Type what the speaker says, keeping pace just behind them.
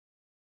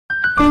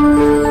Hello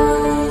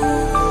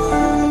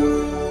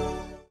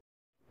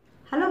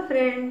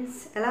friends,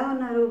 ఎలా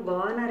ఉన్నారు?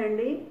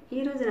 బాగున్నారండి?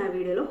 ఈరోజు నా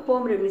వీడియోలో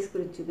హోమ్ రెమెడీస్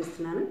గురించి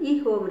చూపిస్తున్నాను. ఈ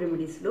హోమ్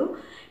రెమెడీస్లో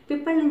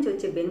పిప్పళ్ళ నుంచి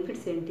వచ్చే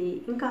బెనిఫిట్స్ ఏంటి,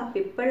 ఇంకా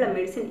పిప్పళ్ళ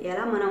మెడిసిన్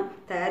ఎలా మనం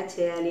తయారు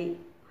చేయాలి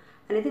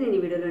అనేది నేను ఈ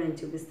వీడియోలో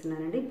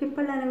చూపిస్తున్నానండి.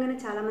 పిప్పళ్ళు అనగానే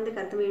చాలామందికి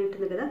అర్థమై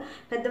ఉంటుంది కదా.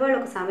 పెద్దవాళ్ళు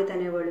ఒక సామెత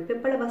అనేవాళ్ళు,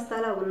 పిప్పళ్ళ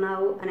బస్తాలా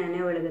ఉన్నావు అని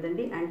అనేవాళ్ళు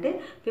కదండి. అంటే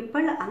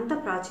పిప్పళ్ళ అంత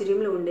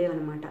ప్రాచుర్యంలో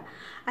ఉండేవన్నమాట.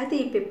 అయితే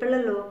ఈ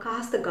పిప్పళ్ళలో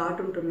కాస్త ఘాటు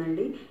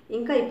ఉంటుందండి.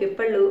 ఇంకా ఈ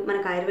పిప్పళ్ళు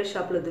మనకు ఆయుర్వేద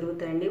షాప్లో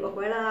దొరుకుతాయండి.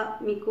 ఒకవేళ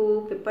మీకు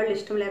పిప్పళ్ళు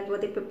ఇష్టం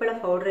లేకపోతే పిప్పళ్ళ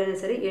పౌడర్ అయినా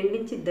సరే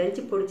ఎండించి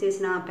దంచి పొడి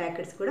చేసిన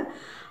ప్యాకెట్స్ కూడా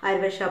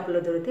ఆయుర్వేద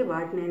షాప్లో దొరికితే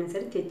వాటినైనా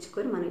సరే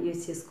తెచ్చుకొని మనం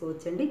యూజ్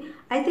చేసుకోవచ్చండి.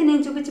 అయితే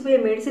నేను చూపించబోయే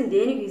మెడిసిన్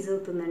దేనికి యూజ్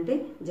అవుతుందంటే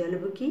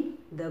జలుబుకి,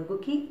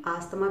 దగ్గుకి,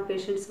 ఆస్తమా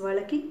పేషెంట్స్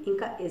వాళ్ళకి,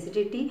 ఇంకా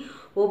ఎసిడిటీ,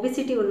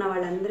 ఒబెసిటీ ఉన్న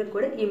వాళ్ళందరికీ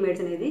కూడా ఈ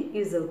మెడిసిన్ అనేది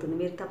యూజ్ అవుతుంది.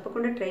 మీరు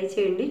తప్పకుండా ట్రై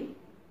చేయండి.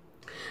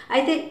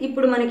 అయితే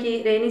ఇప్పుడు మనకి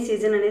రైనీ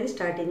సీజన్ అనేది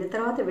స్టార్ట్ అయింది,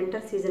 తర్వాత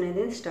వింటర్ సీజన్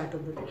అనేది స్టార్ట్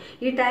అవుతుంది.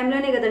 ఈ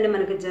టైంలోనే కదండి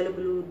మనకి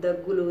జలుబులు,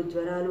 దగ్గులు,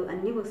 జ్వరాలు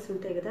అన్నీ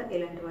వస్తుంటాయి కదా.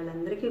 ఇలాంటి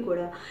వాళ్ళందరికీ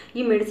కూడా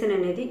ఈ మెడిసిన్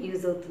అనేది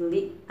యూజ్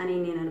అవుతుంది అని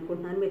నేను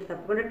అనుకుంటున్నాను. మీరు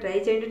తప్పకుండా ట్రై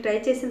చేయండి. ట్రై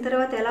చేసిన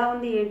తర్వాత ఎలా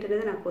ఉంది ఏంటి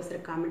అనేది నాకు ఒకసారి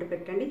కామెంట్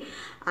పెట్టండి.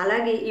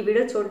 అలాగే ఈ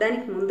వీడియో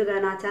చూడడానికి ముందుగా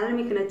నా ఛానల్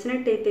మీకు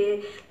నచ్చినట్టయితే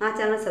నా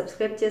ఛానల్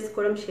సబ్స్క్రైబ్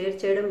చేసుకోవడం, షేర్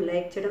చేయడం,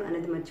 లైక్ చేయడం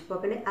అనేది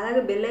మర్చిపోకండి.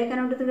 అలాగే బెల్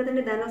ఐకాన్ ఉంటుంది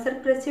కదండి, దాన్ని ఒకసారి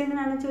ప్రెస్ చేయండి.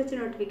 నా నుంచి వచ్చే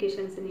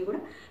నోటిఫికేషన్స్ అన్ని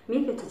కూడా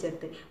మీకు వచ్చి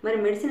చేరుతాయి. మరి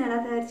మెడిసిన్ ఎలా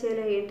తయారు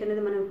చేయాలి ఏంటి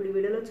అనేది మనం ఇప్పుడు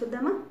వీడియోలో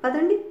చూద్దామా?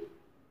 పదండి.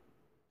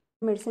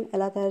 మెడిసిన్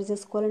ఎలా తయారు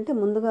చేసుకోవాలంటే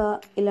ముందుగా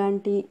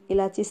ఇలాంటి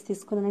ఇలాచీస్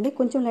తీసుకున్నానండి.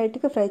 కొంచెం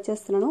లైట్గా ఫ్రై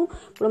చేస్తున్నాను.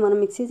 ఇప్పుడు మనం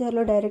మిక్సీ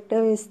జార్లో డైరెక్ట్గా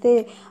వేస్తే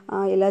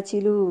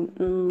ఇలాచీలు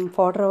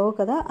పౌడర్ అవ్వవు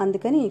కదా,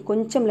 అందుకని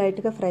కొంచెం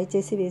లైట్గా ఫ్రై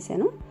చేసి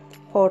వేసాను,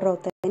 పౌడర్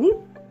అవుతాయని.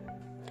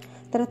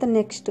 తర్వాత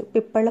నెక్స్ట్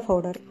పిప్పళ్ళ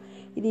పౌడర్.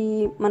 ఇది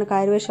మనకు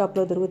ఆయుర్వేద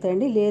షాప్లో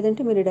దొరుకుతాయండి.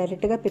 లేదంటే మీరు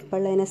డైరెక్ట్గా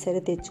పిప్పళ్ళు అయినా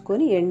సరే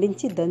తెచ్చుకొని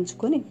ఎండించి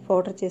దంచుకొని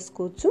పౌడర్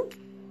చేసుకోవచ్చు.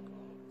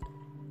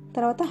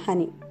 తర్వాత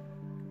హనీ,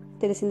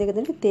 తెలిసిందే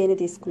కదండి, తేనె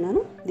తీసుకున్నాను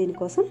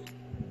దీనికోసం.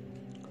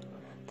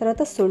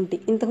 తర్వాత శొంఠి,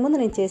 ఇంతకుముందు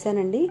నేను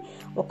చేశానండి,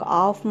 ఒక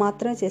హాఫ్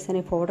మాత్రమే చేశాను,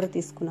 ఈ పౌడర్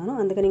తీసుకున్నాను,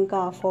 అందుకని ఇంకా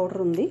హాఫ్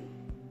పౌడర్ ఉంది,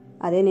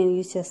 అదే నేను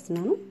యూజ్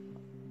చేస్తున్నాను.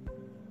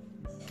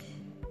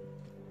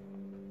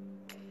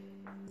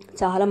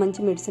 చాలా మంచి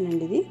మెడిసిన్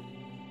అండి ఇది.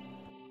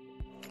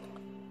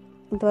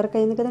 ఇంతవరకు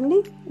అయింది కదండి.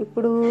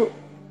 ఇప్పుడు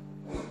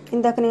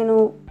ఇందాక నేను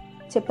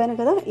చెప్పాను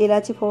కదా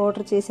ఇలాచీ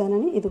పౌడర్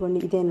చేశానని,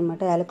 ఇదిగోండి ఇదే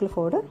అనమాట యాలకుల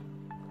పౌడర్.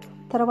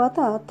 తర్వాత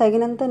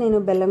తగినంత నేను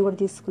బెల్లం కూడా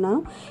తీసుకున్నాను.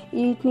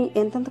 వీటిని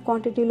ఎంతెంత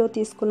క్వాంటిటీలో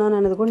తీసుకున్నాను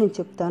అనేది కూడా నేను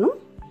చెప్తాను.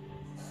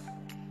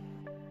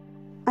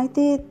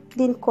 అయితే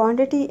దీని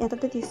క్వాంటిటీ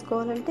ఎంత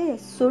తీసుకోవాలంటే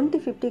శొంఠి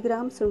 50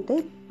 గ్రామ్స్ ఉంటే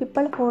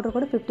పిప్పళ్ళ పౌడర్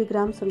కూడా 50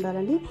 గ్రామ్స్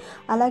ఉండాలండి.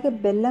 అలాగే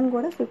బెల్లం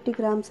కూడా 50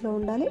 గ్రామ్స్లో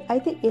ఉండాలి.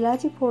 అయితే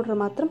ఇలాచీ పౌడర్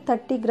మాత్రం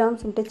 30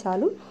 గ్రామ్స్ ఉంటే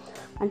చాలు.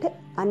 అంటే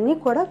అన్నీ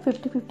కూడా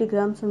 50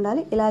 గ్రామ్స్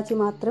ఉండాలి. ఇలాచీ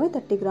మాత్రమే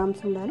 30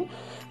 గ్రామ్స్ ఉండాలి.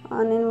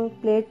 నేను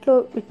ప్లేట్లో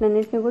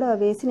వీటినన్నింటినీ కూడా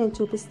వేసి నేను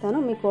చూపిస్తాను,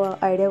 మీకు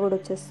ఐడియా కూడా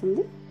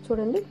వచ్చేస్తుంది.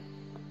 చూడండి,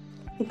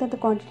 ఇంతంత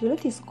క్వాంటిటీలో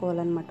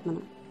తీసుకోవాలన్నమాట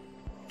మనం.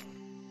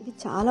 ఇది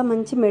చాలా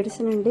మంచి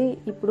మెడిసిన్ అండి.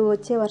 ఇప్పుడు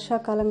వచ్చే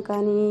వర్షాకాలం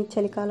కానీ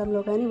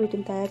చలికాలంలో కానీ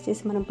వీటిని తయారు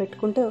చేసి మనం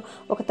పెట్టుకుంటే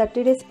ఒక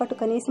 30 డేస్ పాటు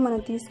కనీసం మనం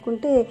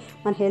తీసుకుంటే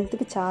మన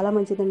హెల్త్కి చాలా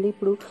మంచిదండి.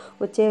 ఇప్పుడు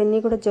వచ్చేవన్నీ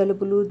కూడా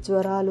జలుబులు,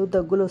 జ్వరాలు,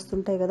 దగ్గులు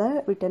వస్తుంటాయి కదా,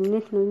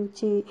 వీటన్నిటి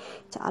నుంచి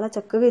చాలా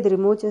చక్కగా ఇది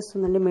రిమూవ్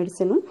చేస్తుందండి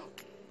మెడిసిన్.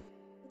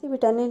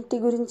 వీటన్నింటి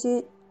గురించి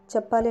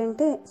చెప్పాలి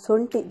అంటే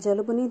శొంఠి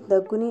జలుబుని,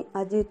 దగ్గుని,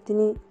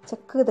 అజీర్తిని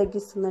చక్కగా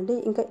తగ్గిస్తుందండి.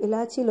 ఇంకా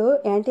ఇలాచీలో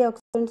యాంటీ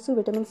ఆక్సిడెంట్స్,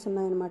 విటమిన్స్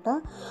ఉన్నాయన్నమాట,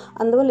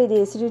 అందువల్ల ఇది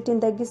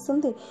ఎసిడిటీని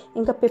తగ్గిస్తుంది.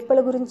 ఇంకా పిప్పల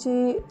గురించి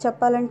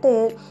చెప్పాలంటే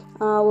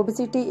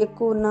ఒబిసిటీ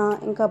ఎక్కువ ఉన్న,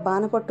 ఇంకా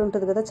బాణపట్టు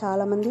ఉంటుంది కదా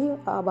చాలామంది,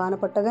 ఆ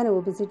బాణపట్ట కానీ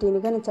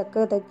ఒబిసిటీని కానీ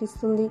చక్కగా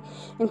తగ్గిస్తుంది.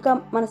 ఇంకా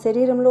మన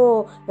శరీరంలో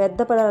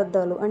వ్యర్థ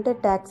పదార్థాలు అంటే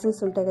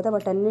టాక్సిన్స్ ఉంటాయి కదా,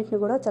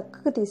 వాటన్నిటిని కూడా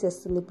చక్కగా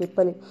తీసేస్తుంది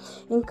పిప్పలి.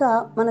 ఇంకా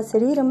మన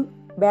శరీరం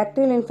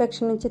బ్యాక్టీరియల్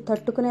ఇన్ఫెక్షన్ నుంచి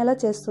తట్టుకునేలా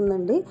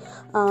చేస్తుందండి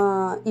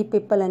ఈ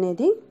పిప్పల్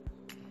అనేది.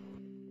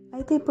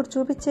 అయితే ఇప్పుడు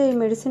చూపించే ఈ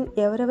మెడిసిన్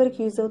ఎవరెవరికి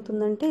యూజ్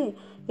అవుతుందంటే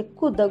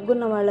ఎక్కువ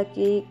దగ్గున్న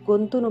వాళ్ళకి,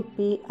 గొంతు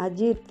నొప్పి,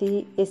 అజీర్తి,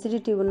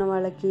 ఎసిడిటీ ఉన్న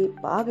వాళ్ళకి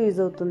బాగా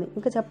యూజ్ అవుతుంది.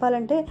 ఇంకా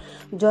చెప్పాలంటే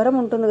జ్వరం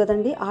ఉంటుంది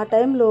కదండి, ఆ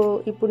టైంలో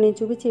ఇప్పుడు నేను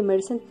చూపించే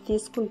మెడిసిన్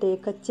తీసుకుంటే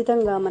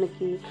ఖచ్చితంగా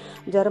మనకి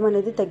జ్వరం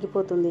అనేది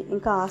తగ్గిపోతుంది.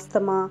 ఇంకా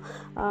ఆస్తమా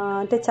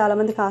అంటే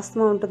చాలామందికి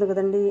ఆస్తమా ఉంటుంది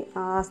కదండి,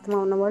 ఆ ఆస్తమా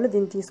ఉన్నవాళ్ళు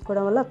దీన్ని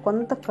తీసుకోవడం వల్ల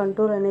కొంత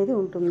కంట్రోల్ అనేది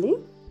ఉంటుంది.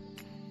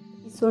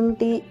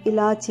 శొంఠి,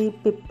 ఇలాచి,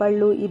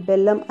 పిప్పళ్ళు, ఈ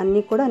బెల్లం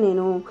అన్నీ కూడా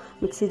నేను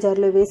మిక్సీ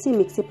జార్లో వేసి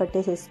మిక్సీ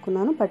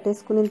పట్టేసేసుకున్నాను.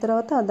 పట్టేసుకున్న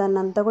తర్వాత దాన్ని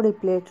అంతా కూడా ఈ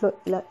ప్లేట్లో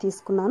ఇలా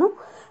తీసుకున్నాను.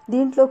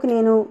 దీంట్లోకి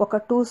నేను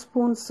ఒక 2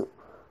 స్పూన్స్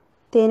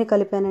తేనె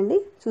కలిపానండి.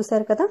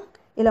 చూసారు కదా,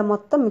 ఇలా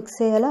మొత్తం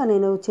మిక్స్ అయ్యేలా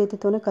నేను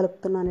చేతితోనే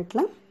కలుపుతున్నాను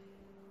ఇట్లా.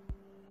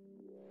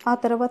 ఆ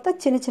తర్వాత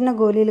చిన్న చిన్న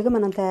గోళీలుగా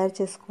మనం తయారు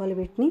చేసుకోవాలి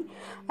వీటిని.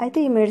 అయితే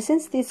ఈ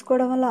మెడిసిన్స్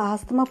తీసుకోవడం వల్ల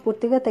ఆస్తమా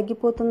పూర్తిగా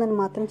తగ్గిపోతుందని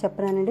మాత్రం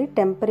చెప్పరానండి,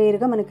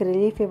 టెంపరీగా మనకి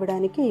రిలీఫ్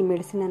ఇవ్వడానికి ఈ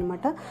మెడిసిన్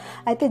అనమాట.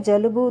 అయితే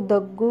జలుబు,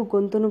 దగ్గు,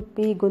 గొంతు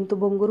నొప్పి, గొంతు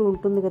బొంగురు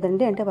ఉంటుంది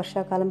కదండి, అంటే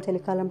వర్షాకాలం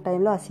చలికాలం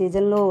టైంలో ఆ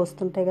సీజన్లో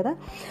వస్తుంటాయి కదా,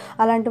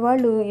 అలాంటి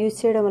వాళ్ళు యూజ్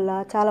చేయడం వల్ల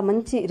చాలా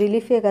మంచి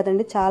రిలీఫే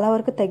కదండి, చాలా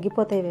వరకు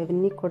తగ్గిపోతాయి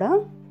అవన్నీ కూడా.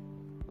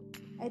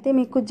 అయితే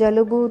మీకు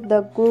జలుబు,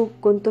 దగ్గు,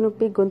 గొంతు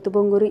నొప్పి, గొంతు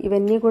బొంగురు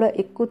ఇవన్నీ కూడా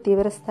ఎక్కువ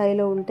తీవ్ర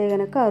స్థాయిలో ఉంటే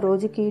గనక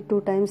రోజుకి 2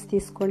 టైమ్స్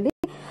తీసుకోండి.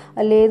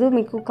 లేదు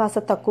మీకు కాస్త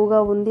తక్కువగా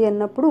ఉంది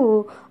అన్నప్పుడు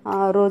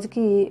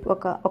రోజుకి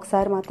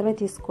ఒకసారి మాత్రమే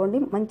తీసుకోండి.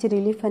 మంచి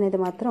రిలీఫ్ అనేది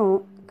మాత్రం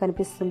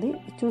కనిపిస్తుంది.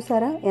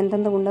 చూసారా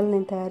ఎంతెంత ఉండలు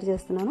నేను తయారు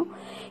చేస్తున్నాను,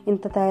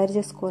 ఇంత తయారు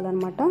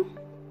చేసుకోవాలన్నమాట.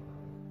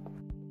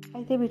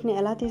 అయితే వీటిని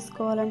ఎలా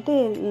తీసుకోవాలంటే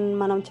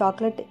మనం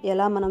చాక్లెట్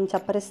ఎలా మనం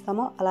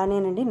చప్పరిస్తామో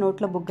అలానేనండి,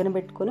 నోట్లో బుగ్గన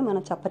పెట్టుకొని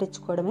మనం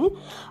చప్పరించుకోవడమే.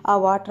 ఆ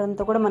వాటర్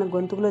అంతా కూడా మన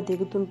గొంతులో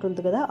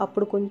దిగుతుంటుంది కదా,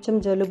 అప్పుడు కొంచెం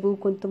జలుబు,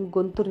 కొంచెం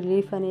గొంతు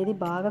రిలీఫ్ అనేది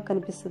బాగా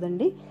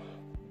కనిపిస్తుందండి.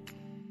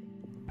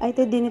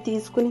 అయితే దీన్ని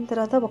తీసుకున్న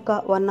తర్వాత ఒక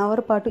 1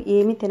 అవర్ పాటు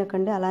ఏమీ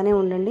తినకండి, అలానే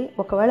ఉండండి.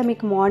 ఒకవేళ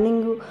మీకు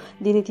మార్నింగ్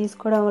దీన్ని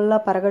తీసుకోవడం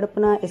వల్ల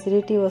పరగడుపున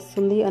ఎసిడిటీ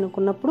వస్తుంది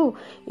అనుకున్నప్పుడు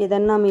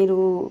ఏదన్నా మీరు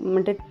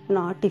అంటే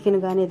టిఫిన్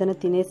కానీ ఏదైనా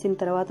తినేసిన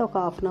తర్వాత ఒక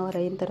 1/2 అవర్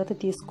అయిన తర్వాత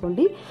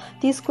తీసుకోండి.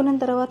 తీసుకున్న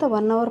తర్వాత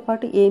 1 అవర్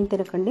పాటు ఏం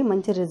తినకండి,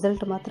 మంచి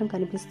రిజల్ట్ మాత్రం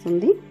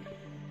కనిపిస్తుంది.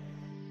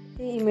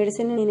 ఈ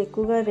మెడిసిన్ నేను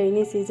ఎక్కువగా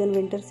రైనీ సీజన్,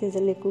 వింటర్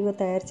సీజన్లో ఎక్కువగా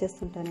తయారు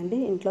చేస్తుంటానండి.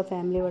 ఇంట్లో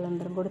ఫ్యామిలీ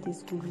వాళ్ళందరం కూడా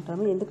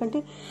తీసుకుంటుంటాము. ఎందుకంటే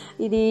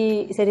ఇది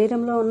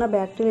శరీరంలో ఉన్న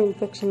బ్యాక్టీరియల్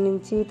ఇన్ఫెక్షన్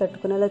నుంచి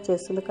తట్టుకునేలా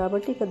చేస్తుంది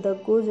కాబట్టి ఇక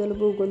దగ్గు,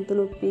 జలుబు, గొంతు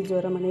నొప్పి,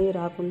 జ్వరం అనేవి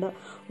రాకుండా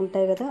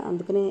ఉంటాయి కదా,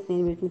 అందుకనే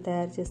నేను వీటిని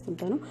తయారు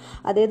చేస్తుంటాను.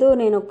 అదేదో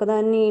నేను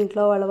ఒక్కదాన్ని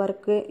ఇంట్లో వాళ్ళ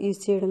వరకే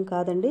యూజ్ చేయడం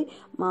కాదండి,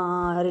 మా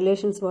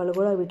రిలేషన్స్ వాళ్ళు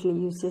కూడా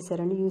వీటిని యూజ్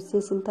చేశారండి. యూజ్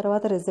చేసిన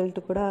తర్వాత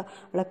రిజల్ట్ కూడా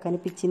వాళ్ళకి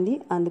కనిపించింది.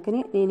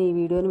 అందుకనే నేను ఈ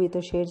వీడియోని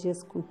మీతో షేర్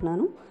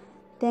చేసుకుంటున్నాను.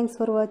 Thanks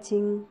for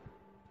watching.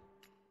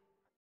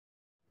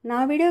 నా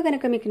వీడియో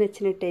కనుక మీకు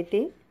నచ్చినట్టయితే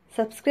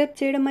సబ్స్క్రైబ్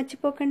చేయడం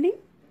మర్చిపోకండి.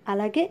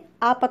 అలాగే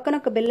ఆ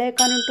పక్కన ఒక బెల్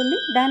ఐకాన్ ఉంటుంది,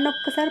 దాన్ని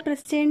ఒక్కసారి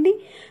ప్రెస్ చేయండి.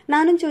 నా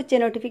నుంచి వచ్చే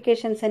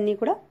నోటిఫికేషన్స్ అన్నీ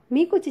కూడా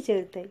మీకు వచ్చి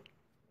చేరుతాయి.